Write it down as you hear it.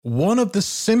One of the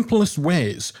simplest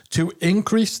ways to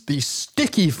increase the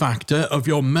sticky factor of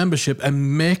your membership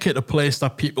and make it a place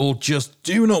that people just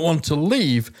do not want to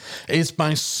leave is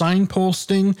by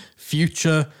signposting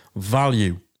future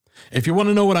value. If you want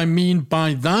to know what I mean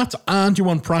by that and you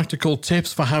want practical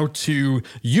tips for how to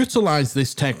utilize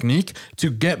this technique to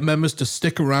get members to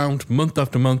stick around month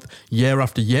after month, year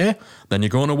after year, then you're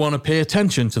going to want to pay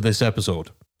attention to this episode.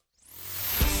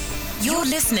 You're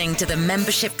listening to the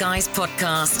Membership Guys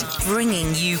podcast,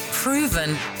 bringing you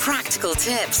proven, practical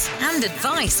tips and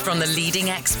advice from the leading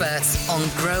experts on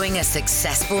growing a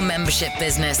successful membership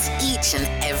business each and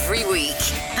every week.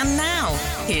 And now,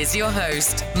 here's your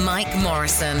host, Mike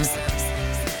Morrison.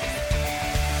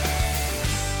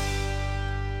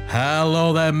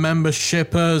 Hello there,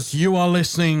 membershippers. You are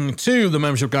listening to the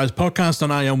Membership Guys podcast,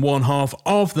 and I am one half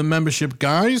of the Membership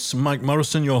Guys, Mike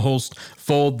Morrison, your host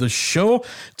for the show.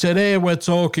 Today, we're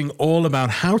talking all about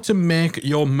how to make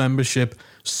your membership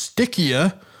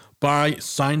stickier by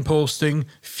signposting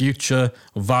future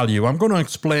value. I'm going to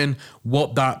explain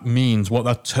what that means, what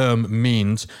that term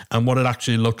means, and what it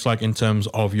actually looks like in terms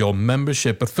of your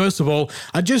membership. But first of all,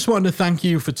 I just want to thank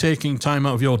you for taking time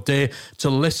out of your day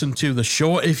to listen to the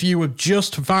show. If you have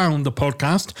just found the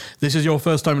podcast, this is your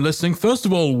first time listening. First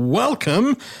of all,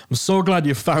 welcome. I'm so glad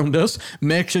you found us.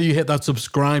 Make sure you hit that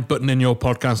subscribe button in your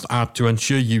podcast app to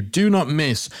ensure you do not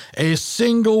miss a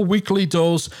single weekly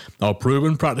dose of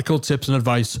proven practical tips and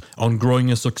advice on growing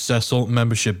a successful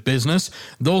membership business.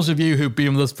 Those of you who've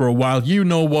been with us for a while, you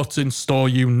know what's in store.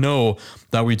 You know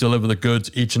that we deliver the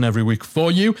goods each and every week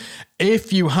for you.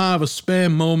 If you have a spare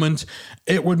moment,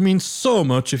 it would mean so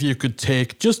much if you could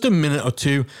take just a minute or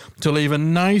two to leave a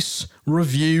nice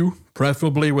review,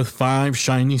 preferably with 5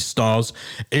 shiny stars,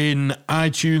 in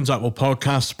iTunes, Apple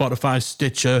Podcasts, Spotify,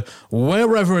 Stitcher,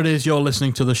 wherever it is you're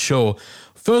listening to the show.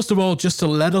 First of all, just to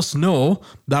let us know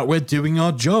that we're doing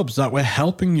our jobs, that we're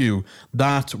helping you,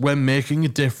 that we're making a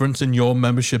difference in your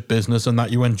membership business and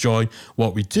that you enjoy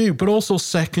what we do. But also,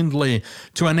 secondly,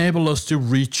 to enable us to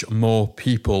reach more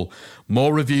people.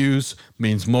 More reviews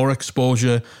means more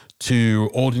exposure to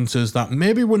audiences that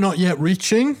maybe we're not yet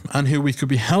reaching and who we could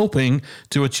be helping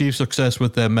to achieve success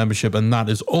with their membership. And that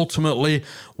is ultimately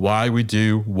why we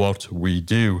do what we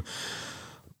do.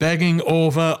 Begging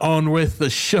over on with the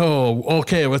show.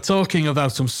 Okay, we're talking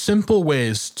about some simple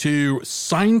ways to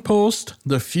signpost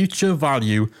the future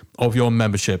value of your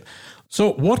membership.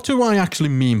 So what do I actually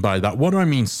mean by that? What do I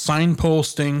mean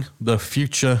signposting the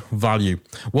future value?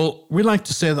 Well, we like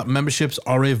to say that memberships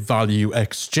are a value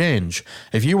exchange.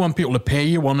 If you want people to pay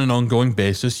you on an ongoing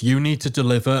basis, you need to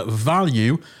deliver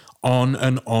value on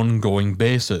an ongoing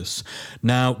basis.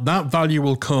 Now, that value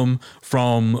will come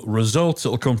from results,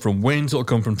 it'll come from wins, it'll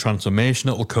come from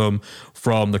transformation, it'll come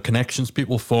from the connections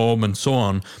people form and so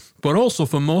on. But also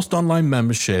for most online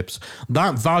memberships,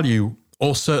 that value,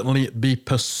 or certainly the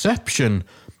perception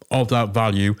of that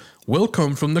value, will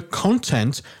come from the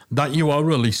content that you are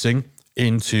releasing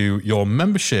into your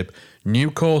membership.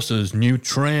 New courses, new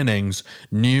trainings,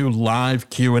 new live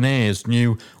Q&As,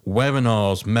 new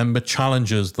webinars, member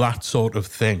challenges, that sort of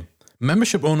thing.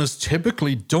 Membership owners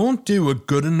typically don't do a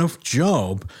good enough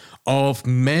job of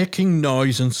making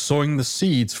noise and sowing the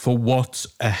seeds for what's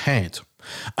ahead.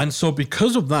 And so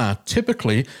because of that,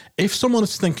 typically, if someone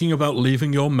is thinking about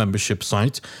leaving your membership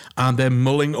site and they're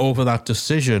mulling over that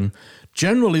decision,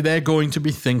 generally they're going to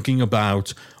be thinking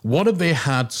about what have they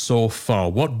had so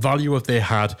far? What value have they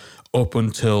had up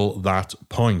until that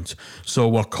point? So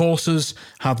what courses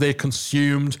have they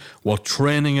consumed? What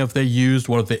training have they used?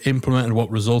 What have they implemented?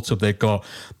 What results have they got?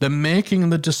 They're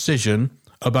making the decision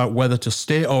about whether to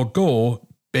stay or go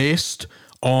based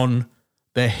on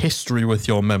their history with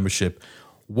your membership.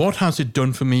 What has it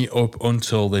done for me up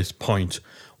until this point?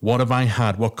 What have I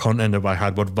had? What content have I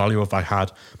had? What value have I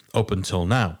had up until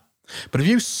now? But if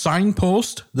you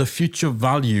signpost the future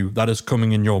value that is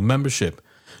coming in your membership,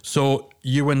 so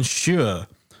you ensure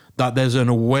that there's an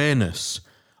awareness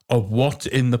of what's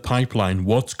in the pipeline,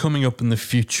 what's coming up in the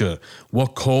future,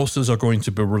 what courses are going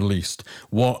to be released,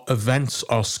 what events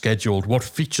are scheduled, what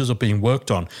features are being worked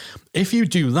on. If you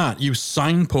do that, you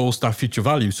signpost that future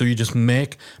value. So you just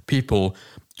make people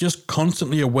just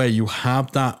constantly aware. You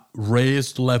have that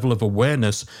raised level of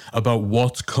awareness about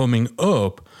what's coming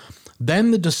up.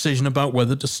 Then the decision about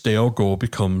whether to stay or go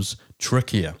becomes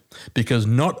trickier, because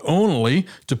not only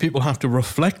do people have to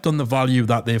reflect on the value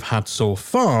that they've had so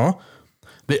far,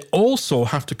 they also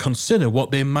have to consider what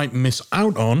they might miss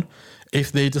out on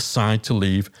if they decide to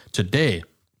leave today.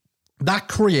 That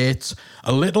creates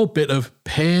a little bit of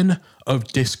pain of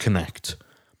disconnect,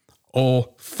 or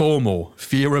FOMO,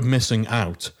 fear of missing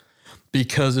out.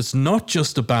 because it's not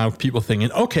just about people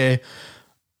thinking, okay,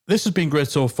 this has been great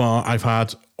so far. I've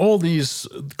had all these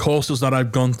courses that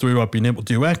I've gone through. I've been able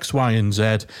to do X, Y, and Z.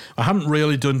 I haven't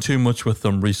really done too much with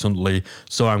them recently,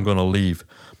 so I'm going to leave.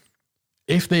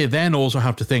 If they then also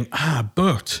have to think,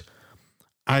 but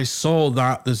I saw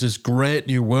that there's this great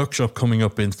new workshop coming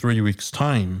up in 3 weeks'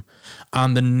 time,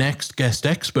 and the next guest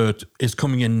expert is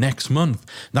coming in next month.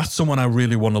 That's someone I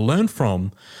really want to learn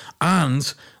from.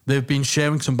 And they've been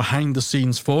sharing some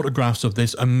behind-the-scenes photographs of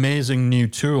this amazing new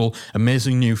tool,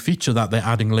 amazing new feature that they're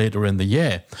adding later in the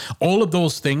year. All of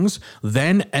those things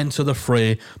then enter the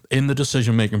fray in the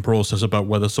decision-making process about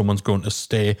whether someone's going to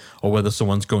stay or whether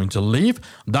someone's going to leave.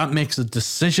 That makes the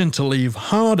decision to leave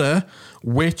harder,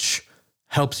 which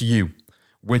helps you,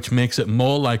 which makes it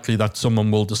more likely that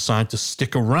someone will decide to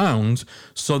stick around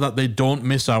so that they don't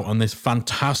miss out on this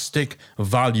fantastic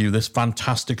value, this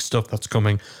fantastic stuff that's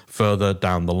coming further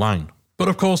down the line. But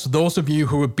of course, those of you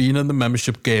who have been in the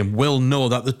membership game will know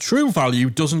that the true value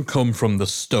doesn't come from the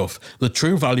stuff. The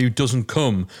true value doesn't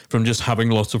come from just having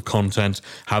lots of content,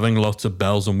 having lots of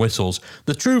bells and whistles.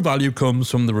 The true value comes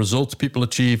from the results people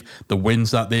achieve, the wins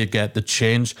that they get, the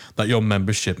change that your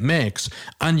membership makes.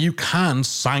 And you can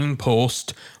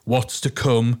signpost what's to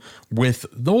come with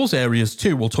those areas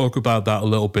too. We'll talk about that a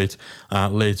little bit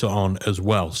later on as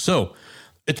well. So,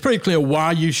 it's pretty clear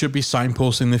why you should be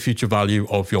signposting the future value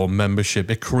of your membership.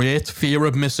 It creates fear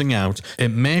of missing out. It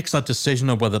makes that decision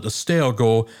of whether to stay or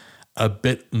go a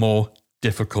bit more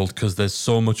difficult because there's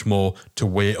so much more to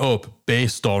weigh up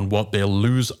based on what they'll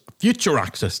lose future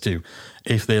access to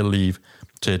if they leave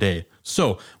today.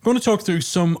 So I'm going to talk through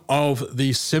some of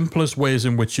the simplest ways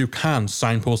in which you can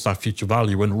signpost that future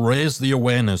value and raise the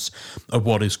awareness of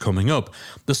what is coming up.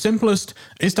 The simplest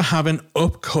is to have an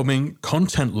upcoming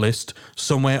content list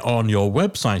somewhere on your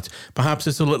website. Perhaps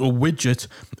it's a little widget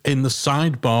in the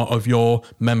sidebar of your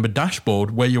member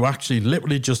dashboard where you actually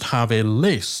literally just have a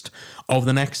list of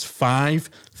the next 5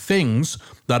 things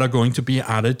that are going to be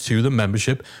added to the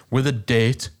membership with a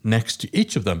date next to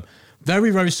each of them.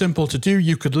 Very, very simple to do.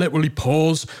 You could literally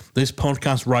pause this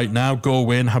podcast right now, go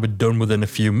away and have it done within a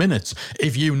few minutes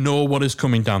if you know what is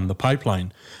coming down the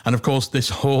pipeline. And of course, this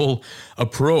whole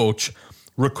approach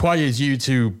requires you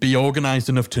to be organized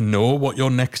enough to know what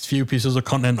your next few pieces of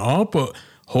content are, but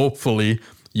hopefully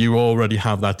you already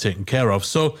have that taken care of.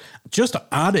 So just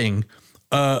adding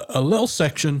a little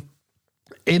section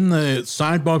in the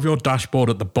sidebar of your dashboard,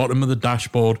 at the bottom of the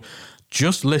dashboard,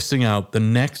 just listing out the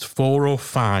next 4 or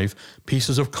 5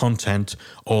 pieces of content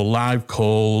or live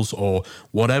calls or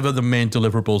whatever the main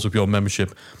deliverables of your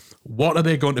membership. What are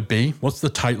they going to be? What's the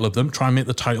title of them? Try and make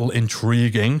the title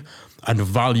intriguing and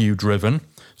value driven.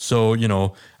 So,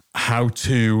 how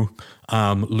to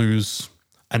lose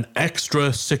an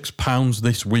extra 6 pounds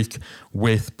this week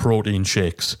with protein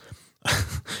shakes.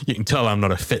 You can tell I'm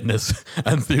not a fitness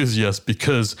enthusiast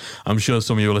because I'm sure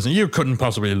some of you are listening. You couldn't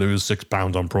possibly lose 6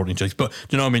 pounds on protein shakes, but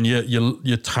you know what I mean?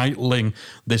 You're titling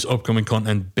this upcoming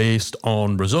content based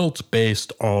on results,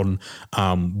 based on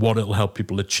what it'll help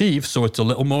people achieve. So it's a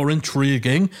little more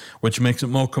intriguing, which makes it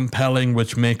more compelling,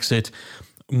 which makes it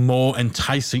more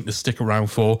enticing to stick around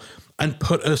for, and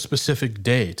put a specific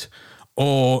date.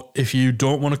 Or if you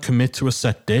don't want to commit to a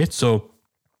set date, so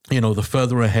the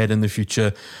further ahead in the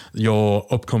future your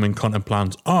upcoming content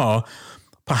plans are,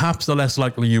 perhaps the less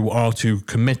likely you are to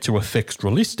commit to a fixed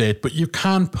release date, but you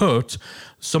can put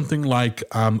something like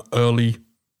early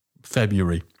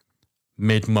February,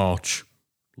 mid-March,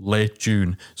 late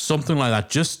June, something like that,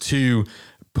 just to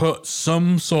put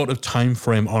some sort of time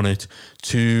frame on it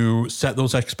to set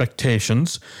those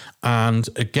expectations and,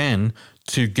 again,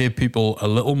 to give people a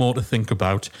little more to think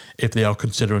about if they are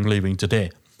considering leaving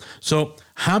today. So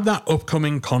have that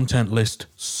upcoming content list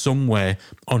somewhere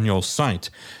on your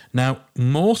site. Now,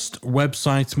 most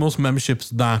websites, most memberships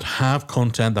that have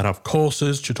content, that have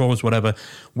courses, tutorials, whatever,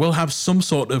 will have some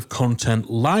sort of content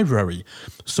library.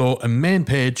 So a main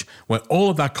page where all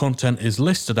of that content is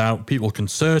listed out, people can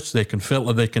search, they can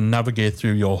filter, they can navigate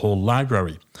through your whole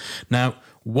library. Now,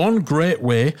 one great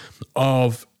way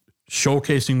of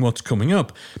showcasing what's coming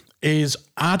up is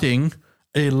adding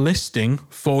a listing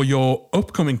for your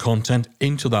upcoming content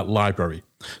into that library.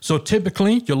 So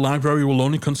typically your library will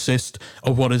only consist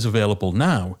of what is available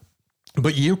now,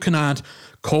 but you can add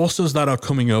courses that are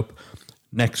coming up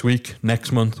next week,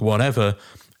 next month, whatever,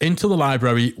 into the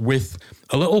library with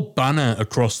a little banner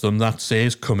across them that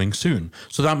says coming soon.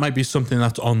 So that might be something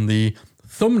that's on the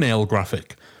thumbnail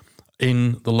graphic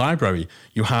in the library.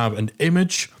 You have an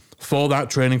image for that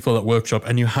training, for that workshop,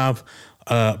 and you have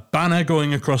banner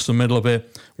going across the middle of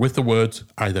it with the words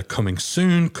either coming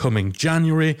soon, coming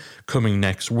January, coming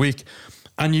next week.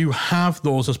 And you have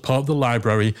those as part of the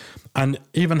library and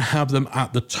even have them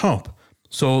at the top.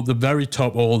 So the very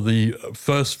top, or the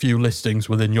first few listings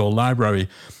within your library.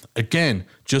 Again,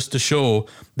 just to show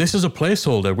this is a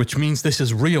placeholder, which means this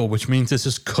is real, which means this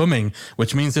is coming,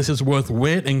 which means this is worth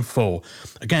waiting for.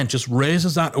 Again, just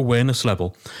raises that awareness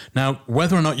level. Now,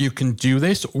 whether or not you can do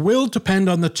this will depend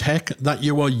on the tech that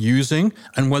you are using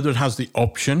and whether it has the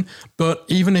option. But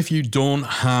even if you don't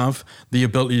have the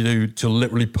ability to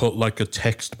literally put like a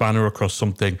text banner across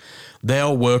something, there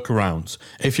are workarounds.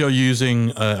 If you're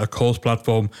using a course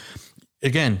platform,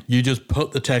 again, you just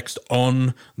put the text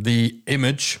on the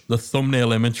image, the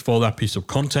thumbnail image for that piece of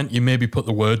content. You maybe put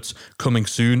the words coming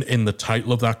soon in the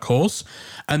title of that course,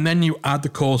 and then you add the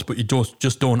course, but you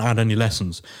just don't add any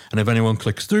lessons. And if anyone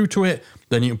clicks through to it,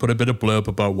 then you can put a bit of blurb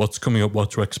about what's coming up,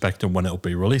 what to expect, and when it'll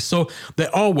be released. So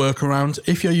there are workarounds.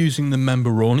 If you're using the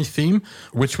member-only theme,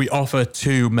 which we offer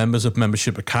to members of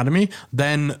Membership Academy,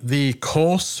 then the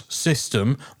course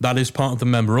system that is part of the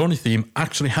member-only theme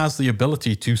actually has the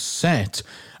ability to set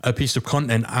a piece of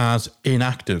content as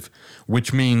inactive,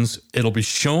 which means it'll be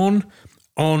shown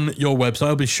on your website,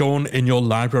 it'll be shown in your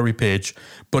library page,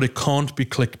 but it can't be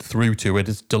clicked through to.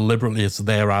 It's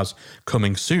there as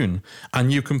coming soon.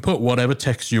 And you can put whatever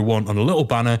text you want on a little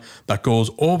banner that goes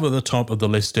over the top of the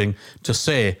listing to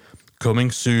say,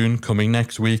 coming soon, coming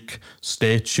next week,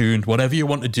 stay tuned, whatever you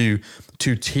want to do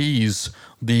to tease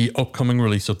the upcoming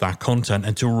release of that content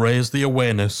and to raise the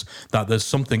awareness that there's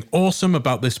something awesome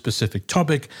about this specific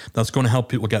topic that's going to help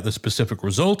people get the specific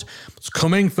result. It's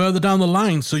coming further down the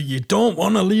line, so you don't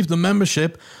want to leave the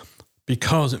membership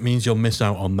because it means you'll miss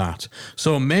out on that.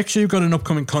 So make sure you've got an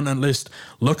upcoming content list.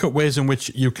 Look at ways in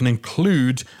which you can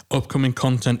include upcoming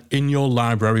content in your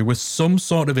library with some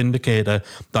sort of indicator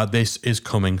that this is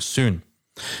coming soon.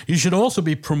 You should also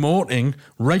be promoting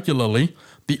regularly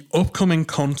the upcoming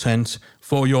content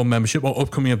for your membership or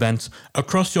upcoming events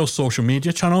across your social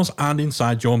media channels and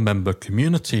inside your member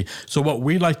community. So what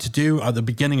we like to do at the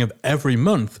beginning of every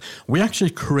month, we actually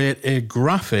create a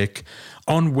graphic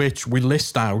on which we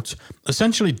list out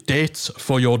essentially dates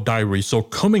for your diary. So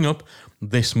coming up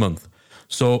this month.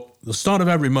 So the start of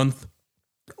every month,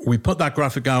 we put that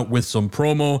graphic out with some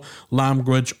promo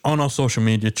language on our social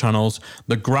media channels.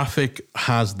 The graphic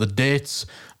has the dates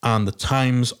and the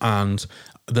times and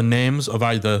the names of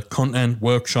either content,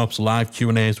 workshops, live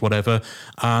Q&As, whatever.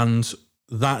 And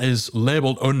that is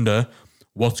labeled under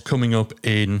what's coming up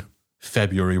in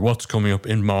February, what's coming up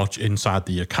in March inside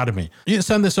the Academy. You can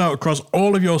send this out across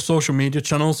all of your social media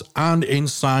channels and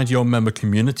inside your member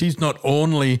communities. Not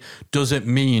only does it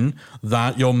mean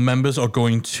that your members are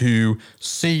going to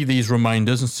see these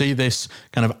reminders and see this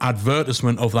kind of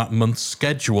advertisement of that month's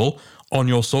schedule on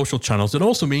your social channels, it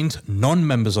also means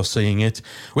non-members are seeing it,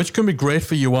 which can be great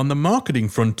for you on the marketing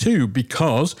front too,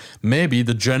 because maybe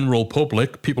the general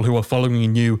public, people who are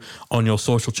following you on your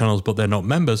social channels but they're not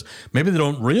members, maybe they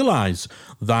don't realize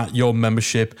that your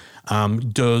membership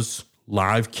does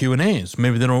live Q&As.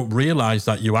 Maybe they don't realize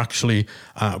that you actually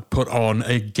put on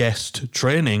a guest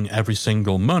training every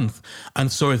single month.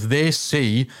 And so if they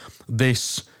see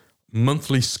this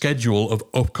monthly schedule of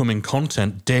upcoming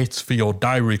content, dates for your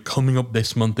diary coming up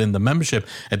this month in the membership,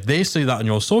 if they see that on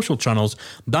your social channels,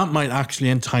 that might actually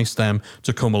entice them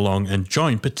to come along and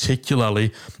join,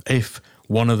 particularly if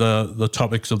one of the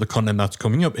topics of the content that's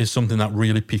coming up is something that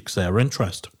really piques their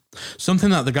interest.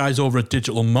 Something that the guys over at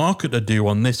Digital Marketer do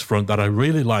on this front that I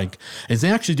really like is they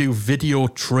actually do video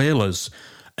trailers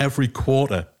every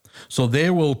quarter. So they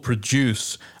will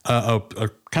produce a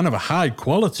kind of a high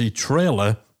quality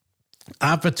trailer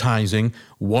advertising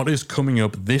what is coming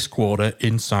up this quarter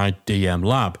inside DM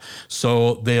Lab.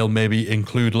 So they'll maybe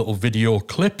include little video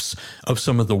clips of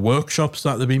some of the workshops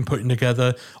that they've been putting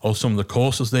together or some of the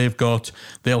courses they've got.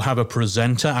 They'll have a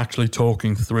presenter actually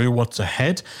talking through what's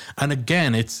ahead. And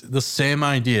again, it's the same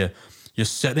idea. You're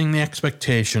setting the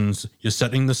expectations, you're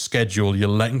setting the schedule, you're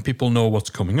letting people know what's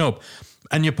coming up,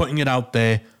 and you're putting it out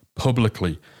there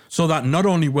publicly, so that not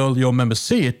only will your members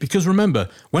see it, because remember,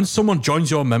 when someone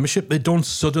joins your membership, they don't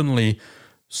suddenly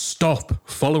stop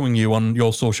following you on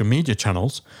your social media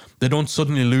channels. They don't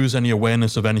suddenly lose any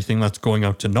awareness of anything that's going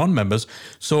out to non-members.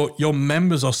 So your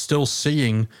members are still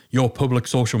seeing your public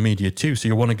social media too. So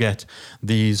you want to get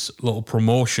these little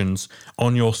promotions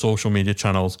on your social media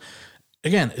channels.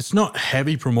 Again, it's not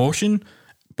heavy promotion,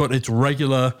 but it's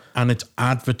regular and it's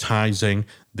advertising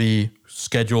the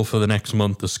schedule for the next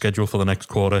month, the schedule for the next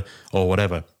quarter, or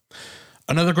whatever.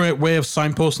 Another great way of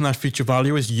signposting that feature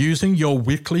value is using your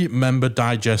weekly member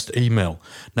digest email.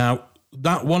 Now,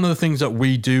 that one of the things that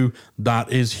we do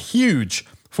that is huge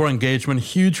for engagement,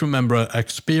 huge for member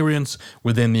experience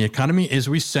within the Academy, is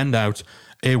we send out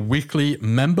a weekly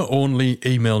member-only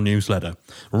email newsletter.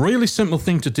 Really simple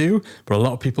thing to do, but a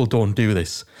lot of people don't do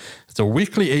this. It's a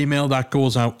weekly email that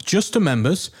goes out just to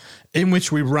members, in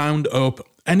which we round up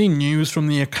any news from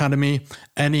the Academy,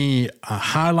 any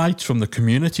highlights from the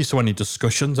community, so any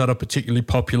discussions that are particularly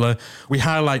popular. We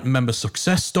highlight member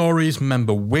success stories,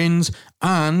 member wins,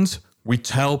 and we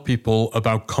tell people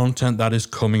about content that is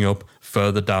coming up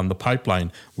further down the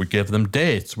pipeline. We give them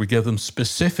dates. We give them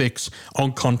specifics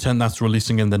on content that's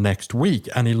releasing in the next week,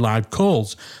 any live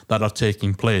calls that are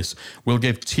taking place. We'll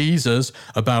give teasers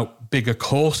about bigger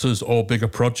courses or bigger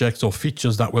projects or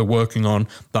features that we're working on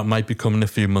that might be coming a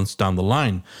few months down the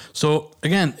line. So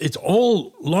again, it's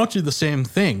all largely the same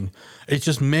thing. It's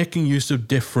just making use of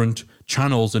different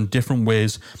channels and different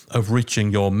ways of reaching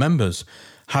your members.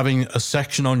 Having a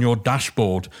section on your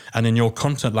dashboard and in your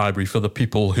content library for the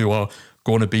people who are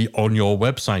going to be on your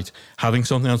website, having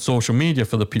something on social media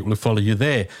for the people who follow you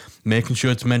there, making sure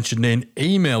it's mentioned in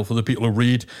email for the people who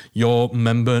read your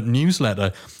member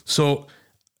newsletter. So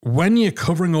when you're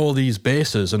covering all these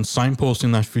bases and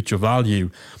signposting that future value,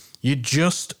 you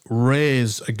just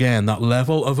raise, again, that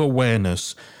level of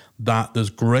awareness that there's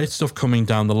great stuff coming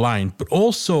down the line, but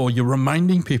also you're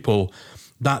reminding people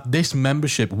that this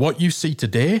membership, what you see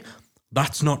today,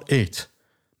 that's not it.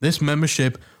 This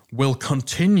membership will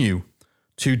continue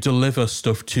to deliver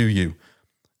stuff to you.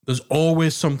 There's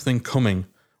always something coming.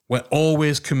 We're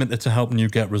always committed to helping you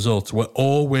get results. We're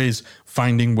always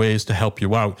finding ways to help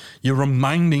you out. You're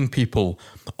reminding people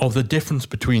of the difference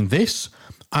between this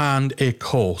and a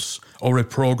course or a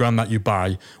program that you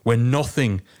buy where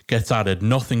nothing gets added,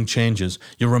 nothing changes.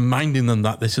 You're reminding them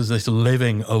that this is this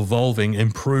living, evolving,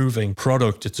 improving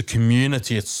product. It's a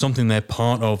community. It's something they're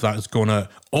part of that is going to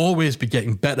always be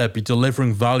getting better, be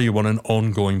delivering value on an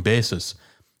ongoing basis.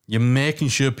 You're making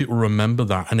sure people remember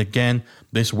that. And again,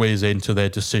 this weighs into their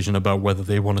decision about whether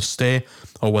they want to stay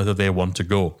or whether they want to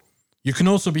go. You can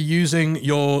also be using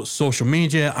your social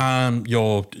media and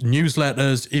your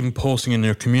newsletters, even posting in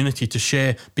your community to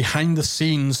share behind the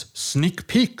scenes sneak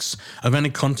peeks of any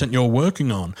content you're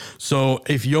working on. So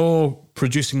if you're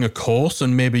producing a course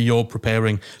and maybe you're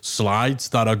preparing slides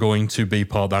that are going to be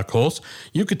part of that course,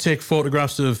 you could take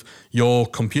photographs of your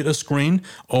computer screen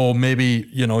or maybe,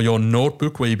 your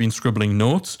notebook where you've been scribbling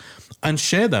notes and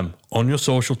share them on your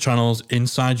social channels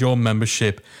inside your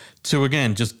membership to,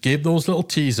 again, just give those little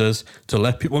teasers to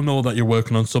let people know that you're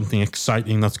working on something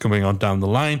exciting that's coming on down the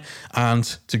line and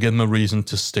to give them a reason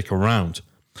to stick around.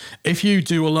 If you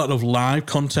do a lot of live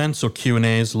content, so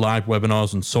Q&As, live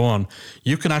webinars, and so on,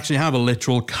 you can actually have a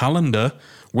literal calendar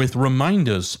with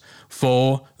reminders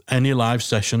for any live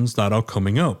sessions that are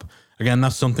coming up. Again,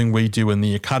 that's something we do in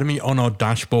the Academy on our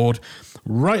dashboard.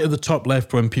 Right at the top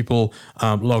left when people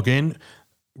log in,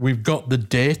 we've got the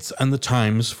dates and the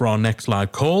times for our next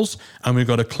live calls, and we've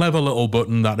got a clever little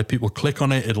button that if people click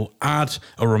on it, it'll add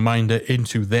a reminder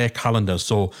into their calendar.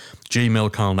 So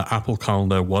Gmail calendar, Apple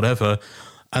calendar, whatever,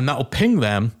 and that'll ping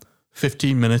them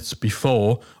 15 minutes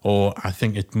before, or I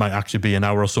think it might actually be an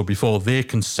hour or so before they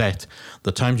can set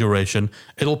the time duration.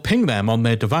 It'll ping them on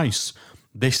their device.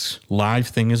 This live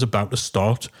thing is about to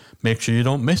start. Make sure you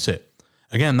don't miss it.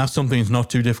 Again, that's something that's not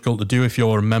too difficult to do if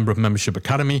you're a member of Membership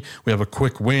Academy. We have a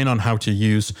quick win on how to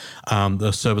use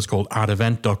the service called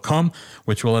addevent.com,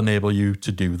 which will enable you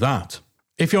to do that.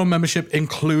 If your membership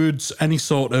includes any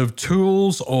sort of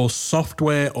tools or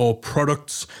software or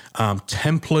products,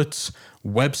 templates,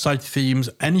 website themes,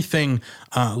 anything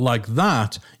like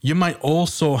that, you might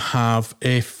also have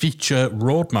a feature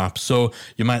roadmap. So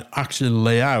you might actually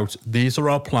lay out, these are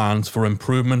our plans for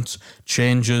improvements,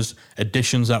 changes,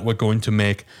 additions that we're going to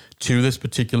make to this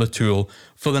particular tool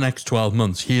for the next 12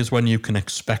 months. Here's when you can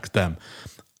expect them.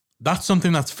 That's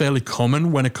something that's fairly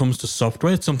common when it comes to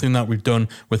software. It's something that we've done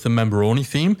with the member-only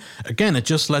theme. Again, it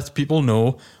just lets people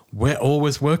know we're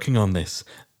always working on this.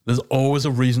 There's always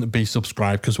a reason to be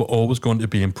subscribed because we're always going to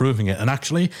be improving it. And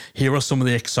actually, here are some of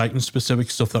the exciting specific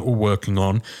stuff that we're working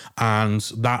on. And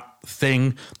that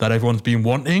thing that everyone's been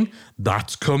wanting,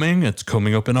 that's coming. It's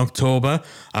coming up in October.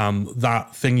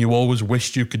 That thing you always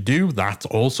wished you could do, that's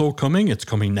also coming. It's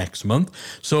coming next month.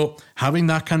 So having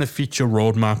that kind of feature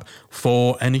roadmap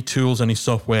for any tools, any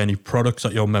software, any products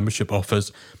that your membership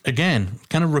offers, again,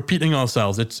 kind of repeating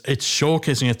ourselves, it's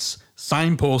showcasing, it's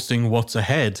signposting what's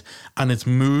ahead, and it's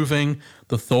moving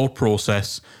the thought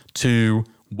process to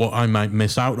what I might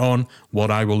miss out on, what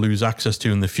I will lose access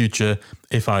to in the future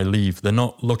if I leave. They're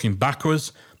not looking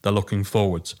backwards, they're looking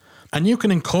forwards. And you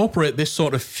can incorporate this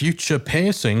sort of future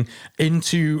pacing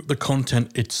into the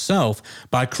content itself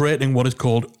by creating what is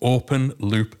called open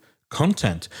loop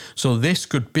content. So this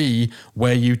could be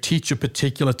where you teach a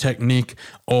particular technique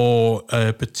or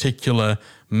a particular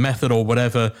method or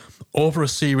whatever over a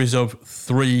series of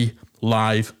 3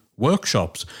 live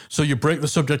workshops. So you break the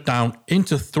subject down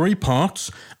into 3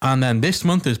 parts, and then this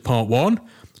month is part 1,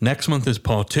 next month is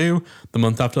part 2, the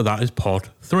month after that is part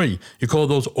 3. You call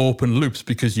those open loops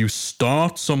because you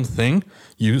start something,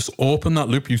 you open that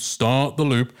loop, you start the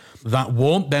loop, that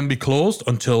won't then be closed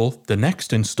until the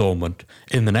next installment.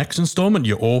 In the next installment,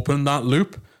 you open that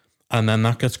loop, and then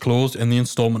that gets closed in the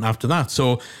installment after that.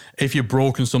 So if you've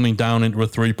broken something down into a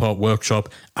 3-part workshop,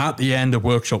 at the end of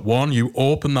workshop 1, you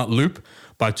open that loop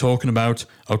by talking about,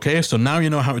 okay, so now you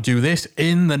know how to do this.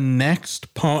 In the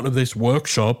next part of this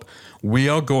workshop, we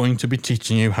are going to be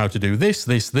teaching you how to do this,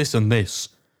 this, and this.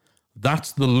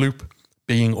 That's the loop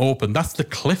being open. That's the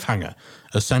cliffhanger,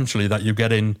 essentially, that you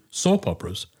get in soap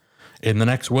operas. In the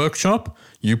next workshop,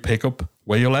 you pick up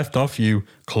where you left off. You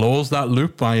close that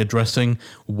loop by addressing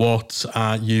what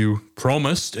you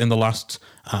promised in the last,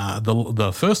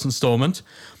 the first installment.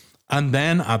 And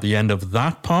then at the end of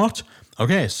that part,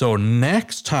 okay, so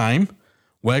next time,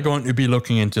 we're going to be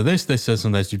looking into this,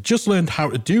 and this. You've just learned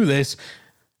how to do this.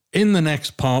 In the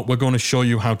next part, we're going to show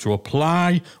you how to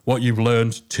apply what you've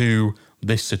learned to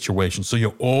this situation. So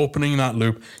you're opening that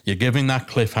loop, you're giving that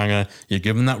cliffhanger, you're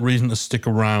giving that reason to stick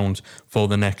around for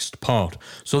the next part.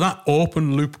 So that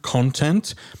open loop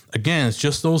content, again, it's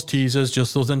just those teasers,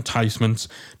 just those enticements,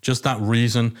 just that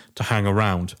reason to hang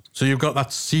around. So you've got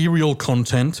that serial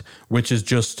content, which is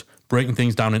just breaking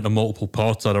things down into multiple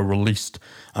parts that are released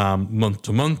month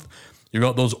to month. You've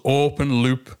got those open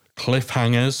loop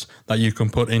cliffhangers that you can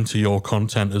put into your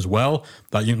content as well,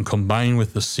 that you can combine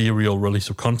with the serial release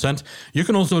of content. You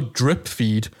can also drip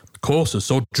feed courses.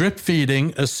 So drip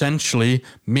feeding essentially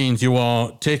means you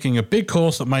are taking a big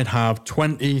course that might have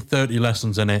 20, 30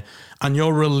 lessons in it, and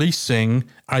you're releasing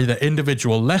either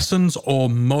individual lessons or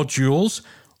modules,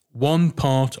 one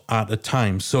part at a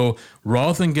time. So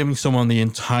rather than giving someone the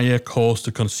entire course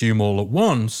to consume all at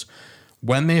once,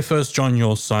 when they first join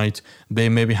your site, they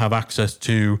maybe have access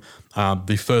to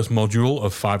the first module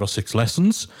of 5 or 6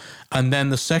 lessons, and then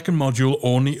the second module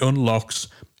only unlocks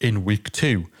in week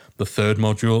 2. The third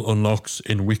module unlocks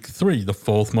in week 3. The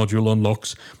fourth module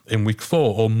unlocks in week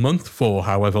 4 or month 4,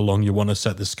 however long you want to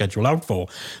set the schedule out for.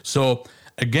 So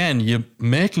again, you're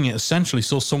making it essentially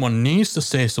so someone needs to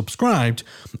stay subscribed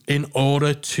in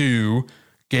order to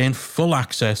gain full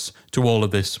access to all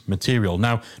of this material.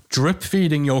 Now, drip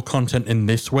feeding your content in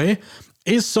this way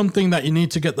is something that you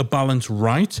need to get the balance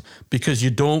right, because you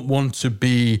don't want to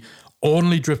be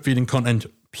only drip feeding content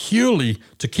purely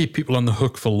to keep people on the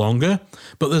hook for longer.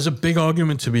 But there's a big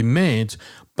argument to be made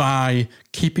by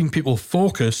keeping people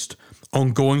focused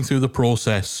on going through the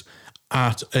process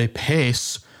at a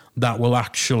pace that will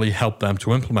actually help them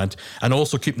to implement, and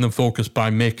also keeping them focused by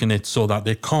making it so that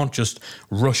they can't just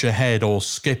rush ahead or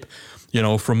skip,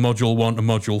 from module 1 to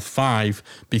module 5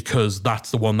 because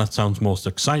that's the one that sounds most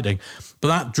exciting. But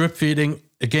that drip feeding,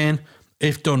 again,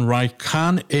 if done right,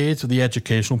 can aid the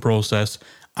educational process,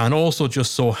 and also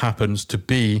just so happens to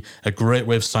be a great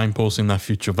way of signposting that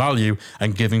future value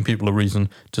and giving people a reason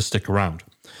to stick around.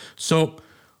 So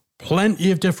plenty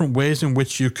of different ways in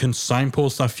which you can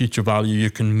signpost that future value.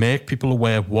 You can make people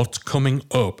aware of what's coming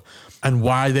up and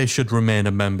why they should remain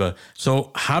a member.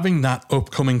 So having that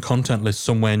upcoming content list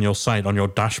somewhere in your site, on your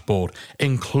dashboard,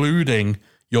 including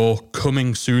your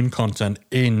coming soon content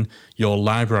in your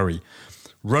library.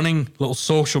 Running little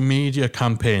social media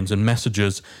campaigns and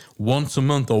messages once a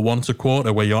month or once a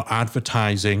quarter where you're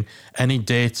advertising any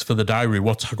dates for the diary,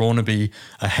 what's going to be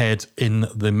ahead in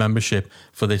the membership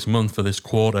for this month, for this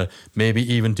quarter. Maybe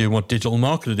even doing what digital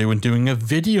marketers do and doing a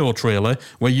video trailer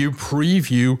where you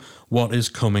preview what is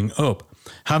coming up.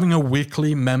 Having a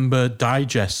weekly member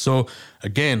digest. So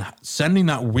again, sending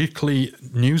that weekly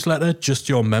newsletter just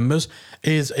to your members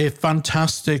is a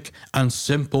fantastic and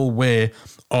simple way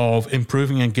of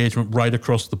improving engagement right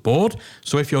across the board.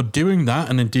 So if you're doing that,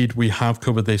 and indeed we have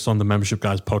covered this on the Membership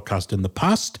Guys podcast in the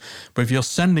past, but if you're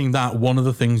sending that, one of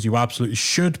the things you absolutely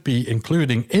should be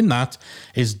including in that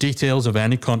is details of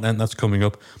any content that's coming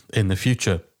up in the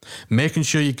future. Making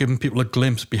sure you're giving people a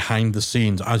glimpse behind the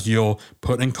scenes as you're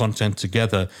putting content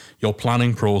together, your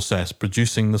planning process,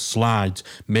 producing the slides,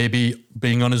 maybe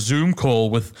being on a Zoom call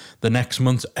with the next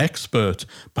month's expert.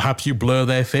 Perhaps you blur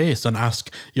their face and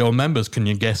ask your members, can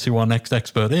you guess who our next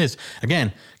expert is?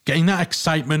 Again, getting that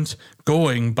excitement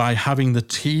going by having the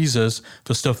teasers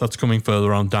for stuff that's coming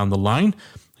further on down the line.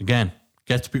 Again,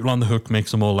 gets people on the hook,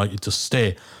 makes them more likely to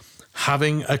stay.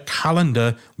 Having a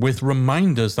calendar with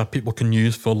reminders that people can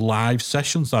use for live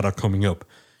sessions that are coming up.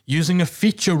 Using a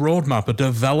feature roadmap, a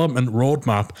development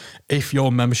roadmap, if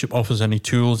your membership offers any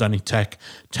tools, any tech,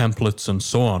 templates, and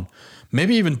so on.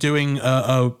 Maybe even doing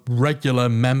a regular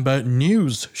member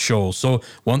news show. So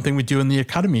one thing we do in the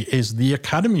Academy is the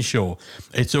Academy Show.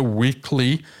 It's a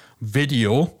weekly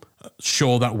video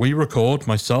show that we record,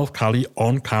 myself, Callie,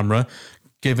 on camera,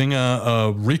 giving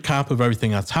a recap of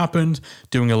everything that's happened,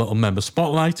 doing a little member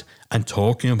spotlight, and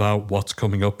talking about what's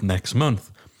coming up next month.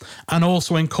 And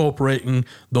also incorporating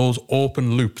those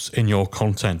open loops in your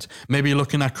content. Maybe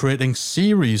looking at creating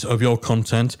series of your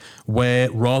content where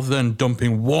rather than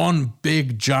dumping one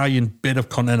big giant bit of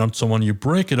content on someone, you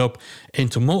break it up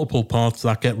into multiple parts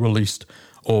that get released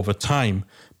over time.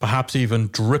 Perhaps even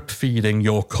drip feeding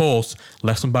your course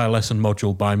lesson by lesson,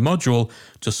 module by module,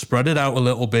 to spread it out a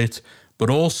little bit,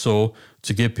 but also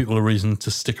to give people a reason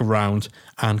to stick around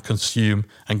and consume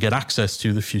and get access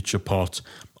to the future part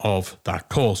of that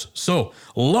course. So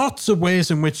lots of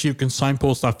ways in which you can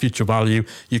signpost that future value.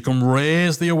 You can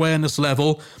raise the awareness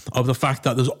level of the fact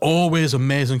that there's always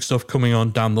amazing stuff coming on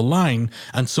down the line.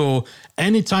 And so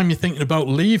anytime you're thinking about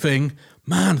leaving,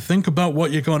 man, think about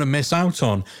what you're going to miss out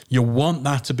on. You want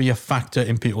that to be a factor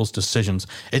in people's decisions.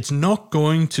 It's not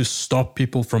going to stop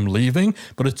people from leaving,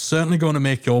 but it's certainly going to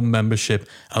make your membership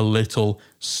a little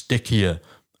stickier.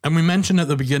 And we mentioned at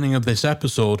the beginning of this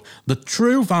episode, the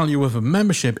true value of a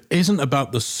membership isn't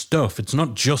about the stuff. It's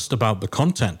not just about the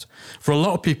content. For a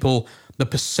lot of people, the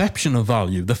perception of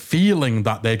value, the feeling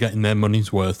that they're getting their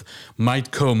money's worth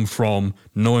might come from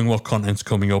knowing what content's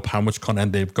coming up, how much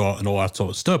content they've got, and all that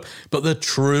sort of stuff. But the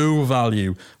true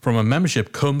value from a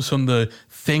membership comes from the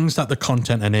things that the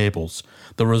content enables,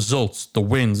 the results, the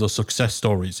wins, the success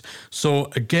stories. So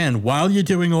again, while you're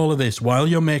doing all of this, while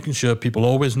you're making sure people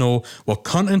always know what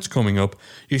content's coming up,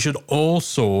 you should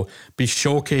also be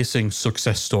showcasing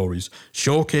success stories,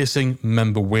 showcasing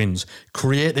member wins,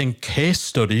 creating case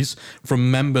studies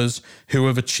from members who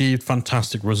have achieved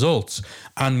fantastic results,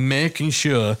 and making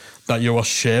sure that you are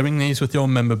sharing these with your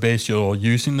member base, you're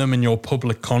using them in your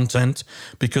public content,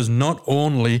 because not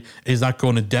only is that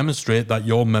going to demonstrate that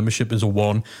your membership is a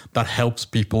one that helps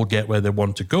people get where they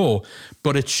want to go,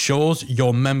 but it shows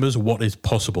your members what is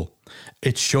possible.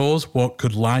 It shows what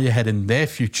could lie ahead in their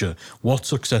future, what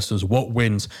successes, what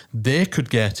wins they could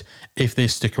get if they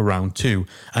stick around too.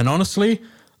 And honestly,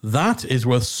 that is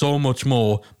worth so much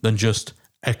more than just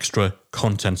extra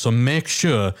content. So make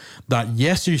sure that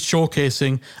yes, you're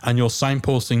showcasing and you're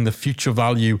signposting the future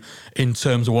value in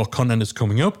terms of what content is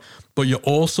coming up, but you're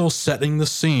also setting the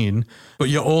scene. For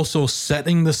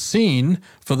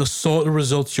the sort of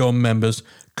results your members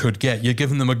could get. You're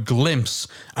giving them a glimpse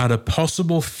at a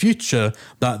possible future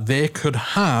that they could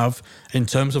have in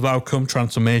terms of outcome,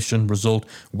 transformation, result,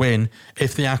 win,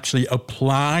 if they actually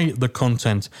apply the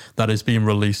content that is being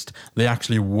released. They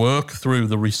actually work through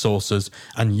the resources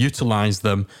and utilize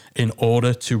them in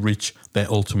order to reach their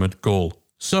ultimate goal.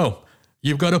 So,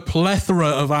 you've got a plethora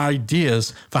of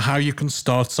ideas for how you can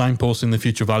start signposting the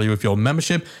future value of your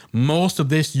membership. Most of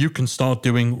this you can start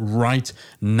doing right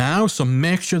now, so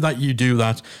make sure that you do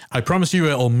that. I promise you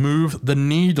it'll move the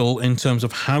needle in terms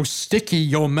of how sticky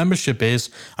your membership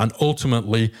is, and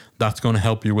ultimately that's going to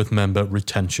help you with member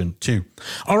retention too.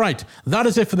 All right, that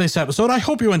is it for this episode. I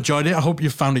hope you enjoyed it. I hope you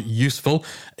found it useful.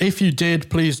 If you did,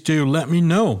 please do let me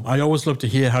know. I always love to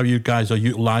hear how you guys are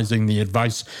utilizing the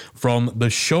advice from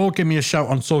the show. Give me a shout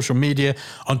on social media.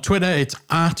 On Twitter, it's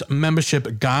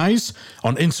 @membershipguys.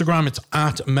 On Instagram, it's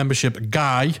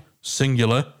 @membershipguy,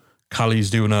 singular. Callie's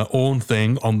doing her own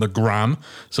thing on the gram,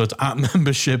 so it's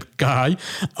 @membershipguy.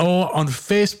 Or on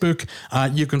Facebook,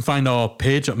 you can find our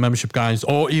page at Membership Guys,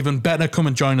 or even better, come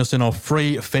and join us in our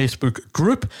free Facebook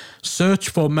group. Search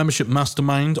for Membership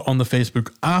Mastermind on the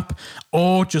Facebook app,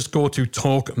 or just go to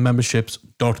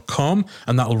talkmemberships.com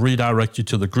and that'll redirect you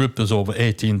to the group. There's over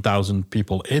 18,000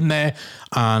 people in there,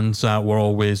 and we're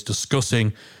always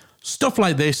discussing stuff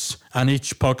like this and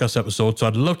each podcast episode. So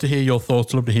I'd love to hear your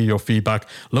thoughts, love to hear your feedback,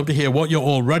 love to hear what you're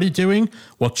already doing,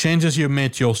 what changes you've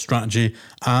made to your strategy,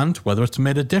 and whether it's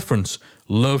made a difference.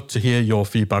 Love to hear your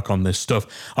feedback on this stuff.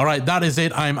 All right, that is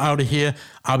it. I'm out of here.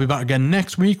 I'll be back again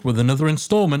next week with another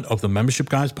installment of the Membership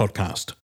Guys podcast.